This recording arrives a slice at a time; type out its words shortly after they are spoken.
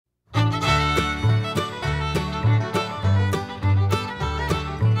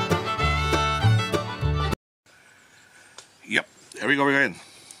we go again.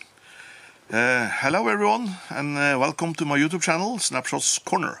 Hello everyone, and welcome to my YouTube channel, Snapshot's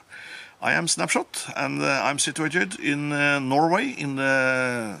Corner. I am Snapshot, and I'm situated in Norway, in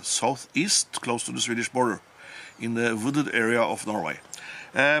the southeast, close to the Swedish border, in the wooded area of Norway.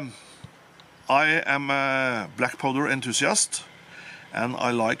 I am a black powder enthusiast, and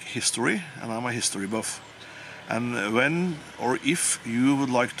I like history, and I'm a history buff. And when or if you would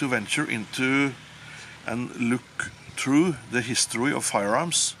like to venture into and look through the history of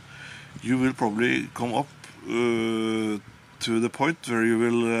firearms, you will probably come up to the point where you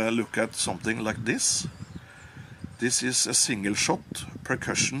will look at something like this. This is a single shot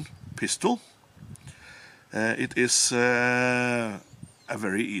percussion pistol. It is a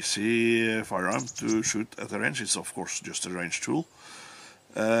very easy firearm to shoot at a range. It's of course just a range tool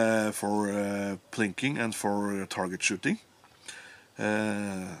for plinking and for target shooting.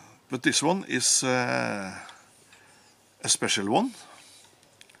 But this one is a special one.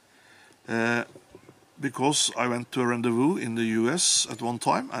 Because I went to a rendezvous in the US at one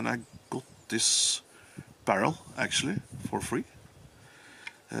time, and I got this barrel actually for free.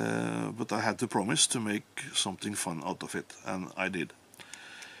 But I had to promise to make something fun out of it, and I did.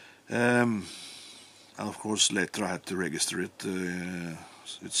 And of course later I had to register it.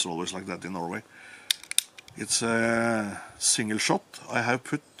 It's always like that in Norway. It's a single shot. I have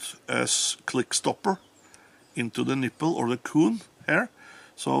put a click stopper into the nipple or the coon here.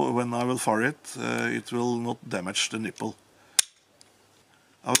 So when I will fire it, it will not damage the nipple.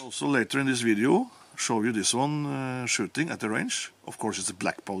 I will also later in this video show you this one shooting at the range. Of course it's a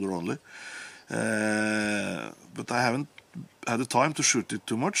black powder only. But I haven't had the time to shoot it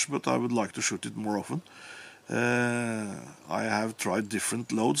too much, but I would like to shoot it more often. I have tried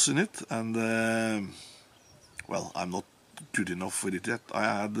different loads in it, and well, I'm not good enough with it yet. I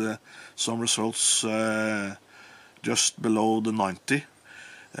had some results just below the 90.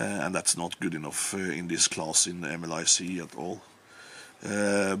 And that's not good enough in this class in MLIC at all.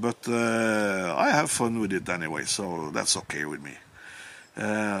 But I have fun with it anyway, so that's okay with me.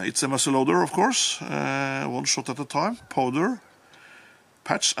 It's a muzzleloader, of course, one shot at a time, powder,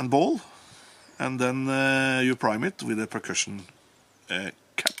 patch and ball, and then you prime it with a percussion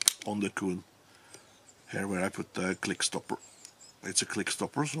cap on the coon. Here where I put the click stopper. It's a click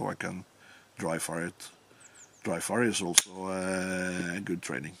stopper, so I can dry fire it. Dry fire is also good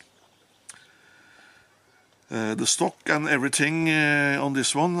training. The stock and everything on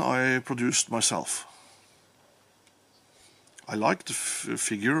this one I produced myself. I like the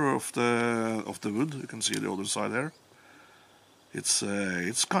figure of the wood. You can see the other side there.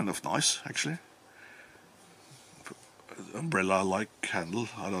 It's kind of nice actually. Umbrella-like handle.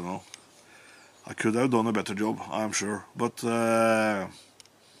 I don't know. I could have done a better job, I'm sure, but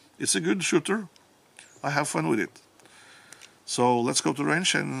it's a good shooter. I have fun with it. So let's go to the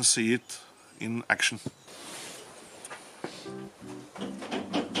range and see it in action.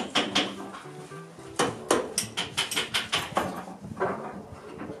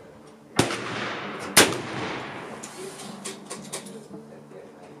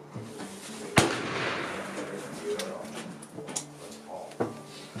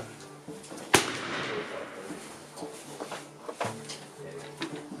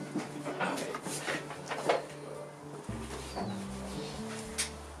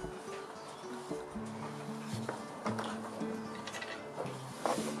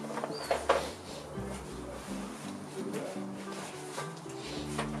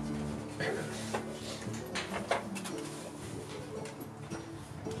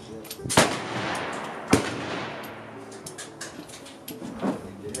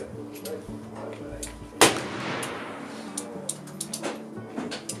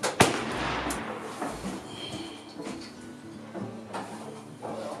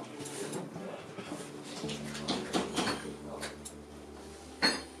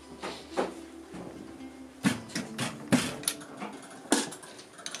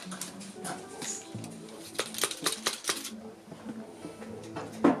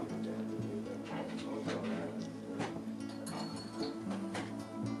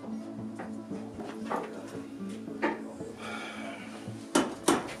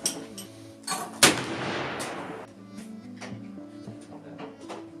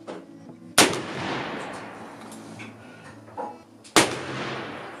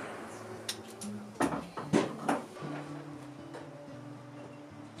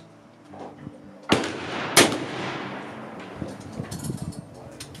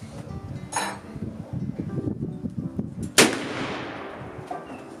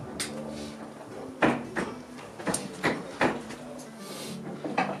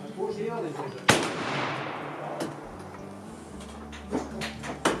 Gracias.